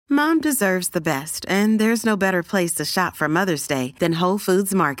Mom deserves the best, and there's no better place to shop for Mother's Day than Whole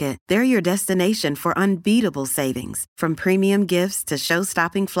Foods Market. They're your destination for unbeatable savings, from premium gifts to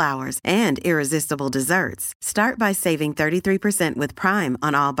show-stopping flowers and irresistible desserts. Start by saving 33% with Prime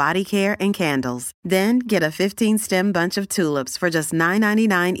on all body care and candles. Then get a 15-stem bunch of tulips for just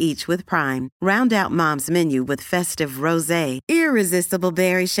 $9.99 each with Prime. Round out Mom's menu with festive rosé, irresistible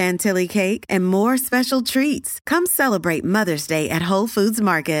berry chantilly cake, and more special treats. Come celebrate Mother's Day at Whole Foods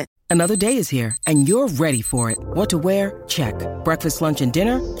Market. Another day is here, and you're ready for it. What to wear? Check. Breakfast, lunch, and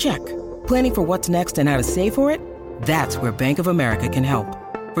dinner? Check. Planning for what's next and how to save for it? That's where Bank of America can help.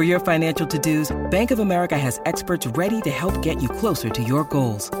 For your financial to-dos, Bank of America has experts ready to help get you closer to your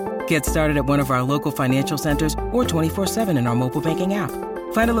goals. Get started at one of our local financial centers or 24/7 in our mobile banking app.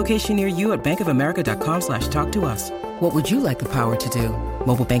 Find a location near you at bankofamerica.com/talktous. What would you like the power to do?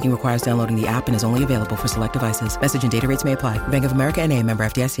 Mobile banking requires downloading the app and is only available for select devices. Message and data rates may apply. Bank of America N.A., member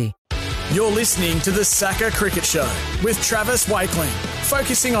FDIC. You're listening to the SACA Cricket Show with Travis Wakeling,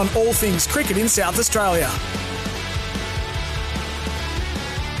 focusing on all things cricket in South Australia.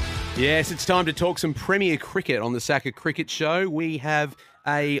 Yes, it's time to talk some Premier Cricket on the SACA Cricket Show. We have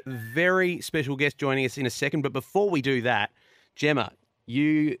a very special guest joining us in a second, but before we do that, Gemma,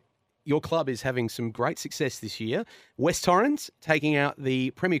 your club is having some great success this year. West Torrens taking out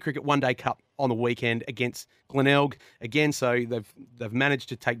the Premier Cricket One Day Cup on the weekend against Glenelg again. So they've managed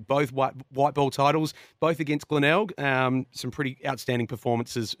to take both white ball titles, both against Glenelg. Some pretty outstanding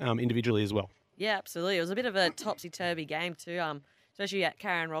performances individually as well. Yeah, absolutely. It was a bit of a topsy-turvy game too, especially at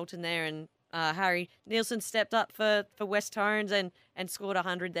Karen Rolton there, and Harry Nielsen stepped up for West Torrens and scored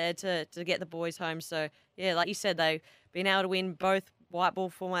 100 there to get the boys home. So, yeah, like you said, they've been able to win both white ball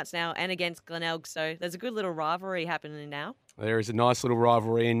formats now and against Glenelg. So there's a good little rivalry happening now. There is a nice little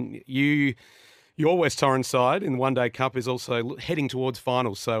rivalry. And your West Torrens side in the One Day Cup is also heading towards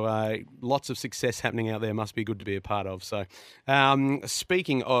finals. So lots of success happening out there. Must be good to be a part of. So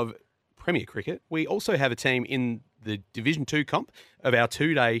speaking of Premier Cricket, we also have a team in the Division 2 comp of our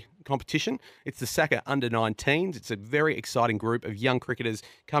two-day competition. It's the SACA Under-19s. It's a very exciting group of young cricketers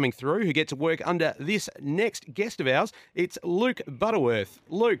coming through who get to work under this next guest of ours. It's Luke Butterworth.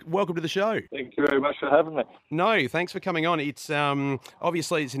 Luke, welcome to the show. Thank you very much for having me. No, thanks for coming on. It's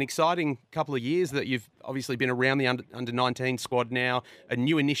obviously it's an exciting couple of years that you've obviously been around the under-19 squad now, a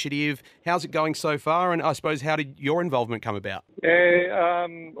new initiative. How's it going so far? And I suppose, how did your involvement come about? Yeah,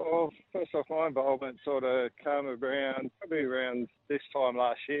 well, first off, my involvement sort of came around probably around this time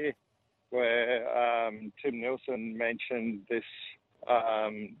last year, where Tim Nielsen mentioned this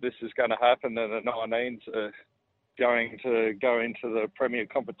is going to happen, and the 19s are going to go into the Premier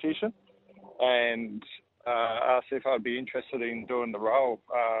competition, and asked if I'd be interested in doing the role,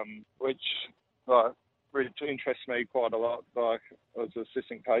 which really interests me quite a lot. Like, I was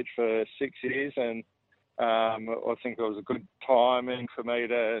assistant coach for 6 years, and I think it was a good timing for me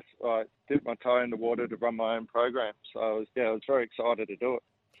to dip my toe in the water to run my own program. So I was very excited to do it.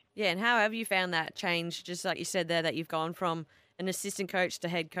 Yeah, and how have you found that change? Just like you said there, that you've gone from an assistant coach to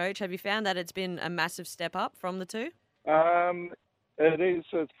head coach. Have you found that it's been a massive step up from the two? It is.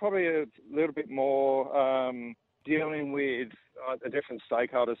 It's probably a little bit more dealing with the different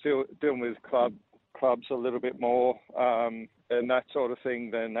stakeholders, dealing with clubs a little bit more, and that sort of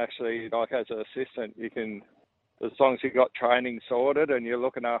thing, than actually, like, as an assistant, you can, as long as you've got training sorted and you're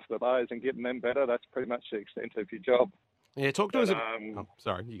looking after those and getting them better, that's pretty much the extent of your job. Yeah, talk to us.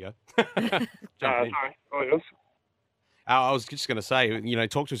 Sorry, you go. Sorry, oh, yes. I was just going to say,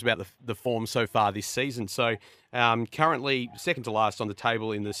 talk to us about the form so far this season. So currently second to last on the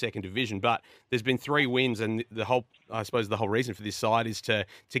table in the second division, but there's been 3 wins, and the whole reason for this side is to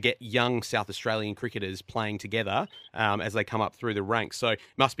get young South Australian cricketers playing together as they come up through the ranks. So it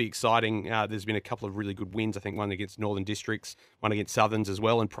must be exciting. There's been a couple of really good wins. I think one against Northern Districts, one against Southerns as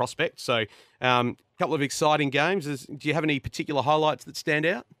well, and Prospect. So a couple of exciting games. Do you have any particular highlights that stand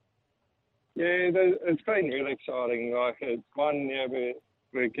out? Yeah, it's been really exciting. Like, it's one,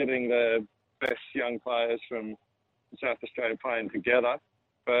 we're getting the best young players from South Australia playing together,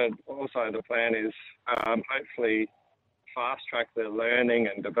 but also the plan is hopefully fast-track their learning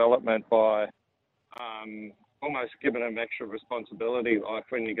and development by almost giving them extra responsibility.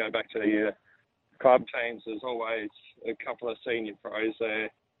 Like, when you go back to your club teams, there's always a couple of senior pros there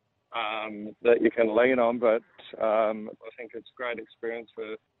that you can lean on, but I think it's a great experience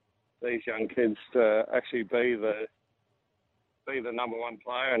for these young kids to actually be the number one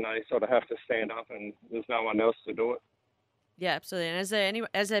player, and they sort of have to stand up, and there's no one else to do it. Yeah, absolutely. And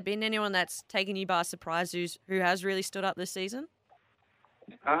has there been anyone that's taken you by surprise who has really stood up this season?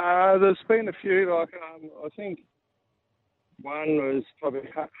 There's been a few. Like, I think One was probably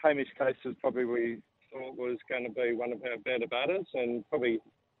Hamish Case was probably we thought was going to be one of our better batters, and probably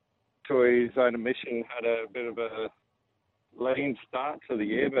to his own admission had a bit of a lean start to the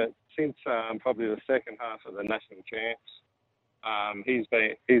year, but since probably the second half of the national champs,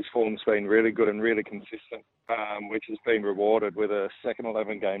 his form's been really good and really consistent, which has been rewarded with a second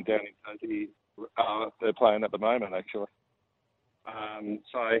 11 game down in Tassie. They're playing at the moment, actually.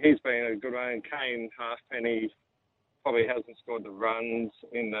 So he's been a good one. Kane Halfpenny probably hasn't scored the runs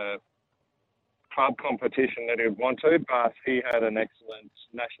in the club competition that he'd want to, but he had an excellent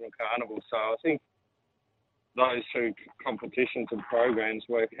national carnival. So I think those two competitions and programs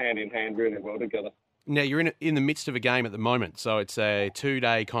work hand in hand really well together. Now, you're in the midst of a game at the moment, so it's a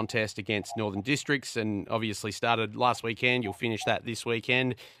 2-day contest against Northern Districts, and obviously started last weekend. You'll finish that this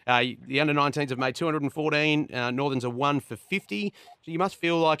weekend. The under-19s have made 214. Northerns are 1 for 50. So you must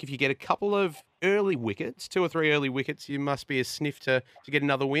feel like if you get a couple of early wickets, 2 or 3 early wickets, you must be a sniff to get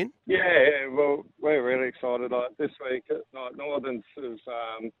another win. Yeah, well, we're really excited. Like this week, Northerns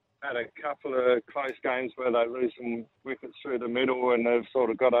have had a couple of close games where they lose some wickets through the middle and they've sort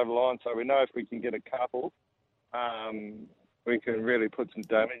of got over the line. So we know if we can get a couple, we can really put some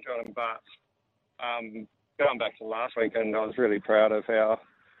damage on them. But going back to last weekend, I was really proud of our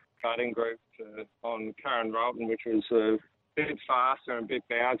batting group on Karen Rolton, which was a bit faster and a bit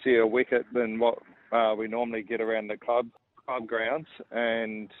bouncier wicket than what we normally get around the club grounds.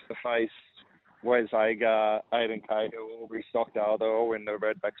 And to face Wes Agar, Aidan Cahill, Aubrey Stockdale, they're all in the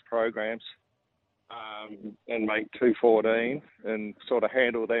Redbacks programs, and make 214 and sort of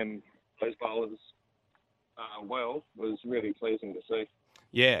handle those bowlers well was really pleasing to see.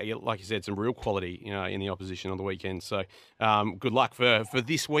 Yeah, like you said, some real quality, in the opposition on the weekend. So good luck for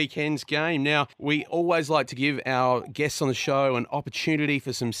this weekend's game. Now, we always like to give our guests on the show an opportunity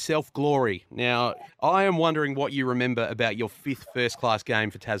for some self-glory. Now, I am wondering what you remember about your 5th first-class game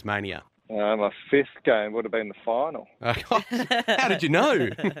for Tasmania. My 5th game would have been the final. How did you know?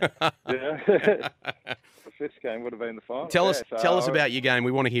 Yeah. The 5th game would have been the final. Tell us about your game.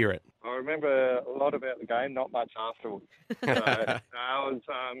 We want to hear it. I remember a lot about the game, not much afterwards. That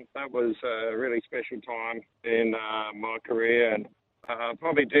was a really special time in my career, and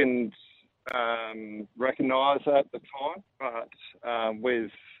probably didn't recognise at the time, but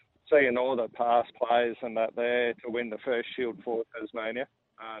with seeing all the past players and that there to win the first Shield for Tasmania,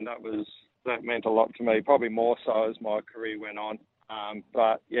 and that meant a lot to me, probably more so as my career went on.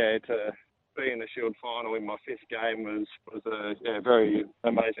 But yeah, to be in the Shield final in my 5th game was a very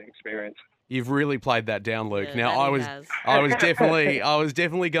amazing experience. You've really played that down, Luke. Yeah, now, I was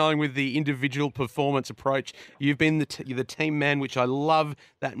definitely going with the individual performance approach. You've been the team man, which I love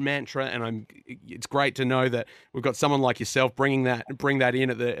that mantra, and it's great to know that we've got someone like yourself bring that in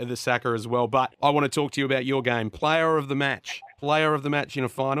at the SACA as well. But I want to talk to you about your game, player of the match in a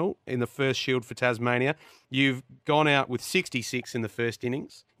final in the first Shield for Tasmania. You've gone out with 66 in the first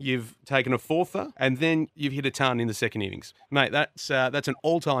innings. You've taken a 4ther, and then you've hit a ton in the second innings, mate. That's an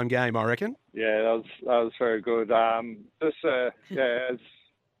all-time game, I reckon. Yeah, that was very good. It's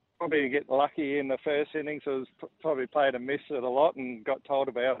probably get lucky in the first innings. I was probably played and missed it a lot, and got told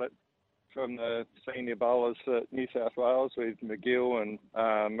about it from the senior bowlers at New South Wales with McGill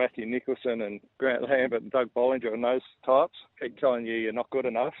and Matthew Nicholson and Grant Lambert and Doug Bollinger and those types. Keep telling you you're not good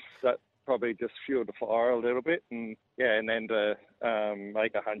enough. That probably just fueled the fire a little bit, and then to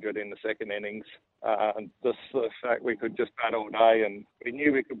make 100 in the second innings. Just the fact we could just bat all day, and we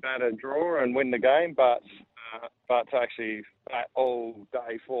knew we could bat a draw and win the game, but to actually bat all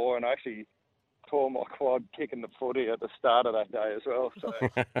day for, and I actually tore my quad kicking the footy at the start of that day as well. So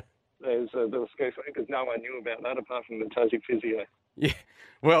there's a little scare because no one knew about that apart from the Tassie physio. Yeah.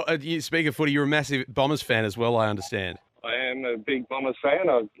 Well, you speak of footy, you're a massive Bombers fan as well, I understand. I am a big Bombers fan.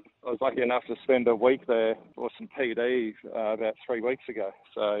 I was lucky enough to spend a week there for some PD about 3 weeks ago.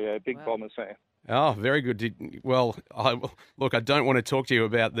 So, yeah, big Wow. Bombers fan. Oh, very good. I don't want to talk to you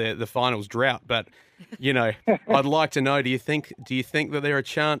about the finals drought, but, I'd like to know, do you think that there's a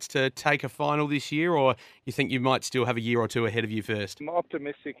chance to take a final this year, or you think you might still have a year or two ahead of you first? I'm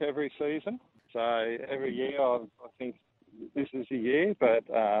optimistic every season. So every year I think this is the year, but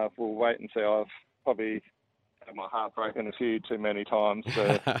we'll wait and see. I've probably had my heart broken a few too many times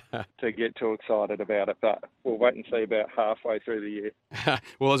to get too excited about it, but we'll wait and see about halfway through the year.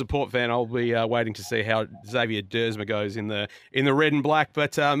 Well, as a Port fan, I'll be waiting to see how Xavier Dersma goes in the red and black.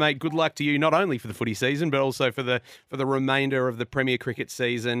 But mate, good luck to you, not only for the footy season, but also for the remainder of the Premier Cricket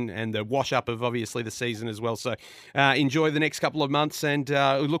season and the wash up of obviously the season as well. So enjoy the next couple of months, and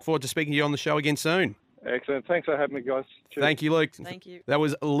we look forward to speaking to you on the show again soon. Excellent. Thanks for having me, guys. Cheers. Thank you, Luke. Thank you. That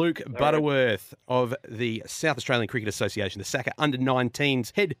was Luke Butterworth of the South Australian Cricket Association, the SACA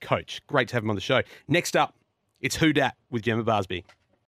Under-19s head coach. Great to have him on the show. Next up, it's Who Dat with Gemma Barsby.